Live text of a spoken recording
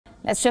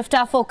Let's shift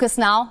our focus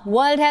now.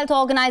 World Health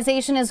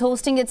Organization is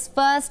hosting its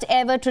first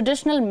ever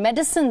traditional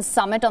medicine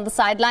summit on the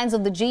sidelines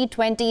of the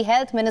G20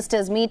 Health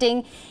Ministers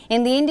meeting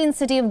in the Indian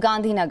city of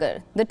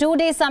Gandhinagar. The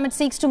two-day summit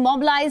seeks to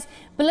mobilize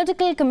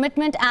political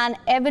commitment and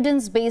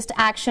evidence-based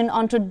action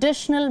on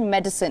traditional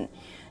medicine.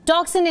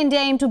 Talks in India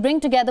aim to bring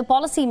together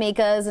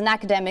policymakers and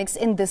academics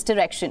in this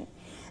direction.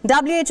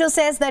 WHO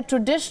says that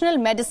traditional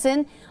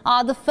medicine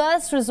are the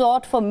first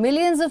resort for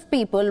millions of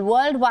people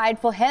worldwide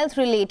for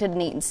health-related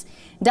needs.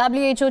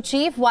 WHO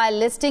chief, while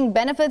listing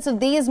benefits of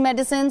these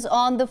medicines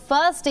on the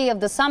first day of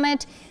the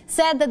summit,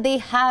 said that they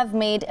have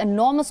made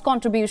enormous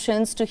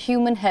contributions to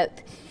human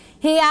health.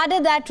 He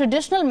added that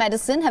traditional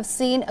medicine have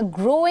seen a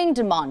growing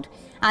demand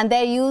and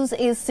their use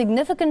is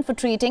significant for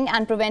treating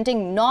and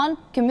preventing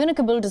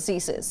non-communicable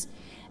diseases.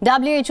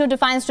 WHO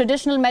defines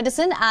traditional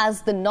medicine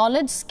as the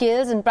knowledge,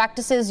 skills and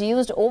practices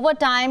used over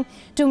time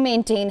to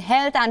maintain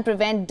health and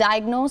prevent,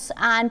 diagnose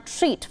and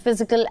treat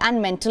physical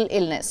and mental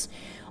illness.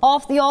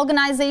 Of the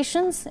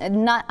organization's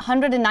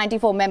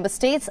 194 member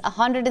states,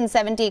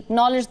 170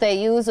 acknowledge their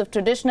use of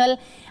traditional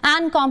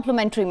and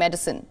complementary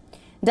medicine.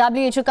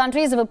 WHO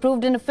countries have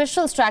approved an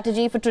official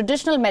strategy for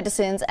traditional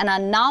medicines and are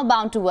now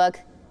bound to work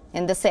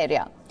in this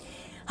area.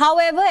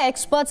 However,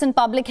 experts in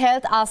public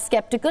health are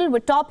skeptical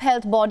with top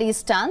health bodies'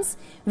 stance.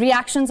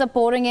 Reactions are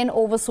pouring in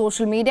over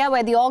social media,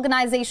 where the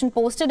organization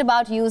posted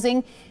about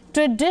using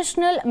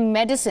traditional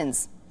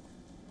medicines.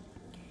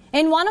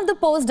 In one of the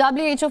posts,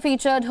 WHO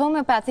featured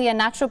homeopathy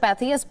and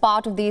naturopathy as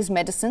part of these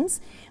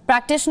medicines.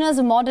 Practitioners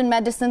of modern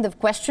medicine have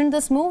questioned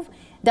this move.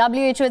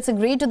 WHO has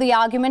agreed to the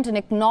argument and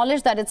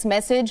acknowledged that its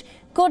message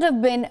could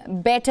have been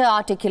better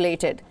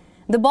articulated.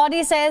 The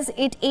body says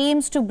it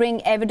aims to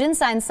bring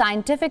evidence and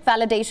scientific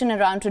validation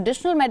around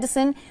traditional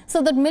medicine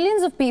so that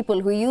millions of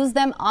people who use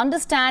them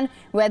understand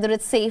whether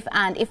it's safe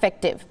and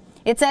effective.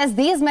 It says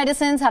these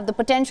medicines have the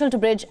potential to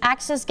bridge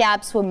access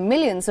gaps for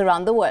millions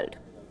around the world.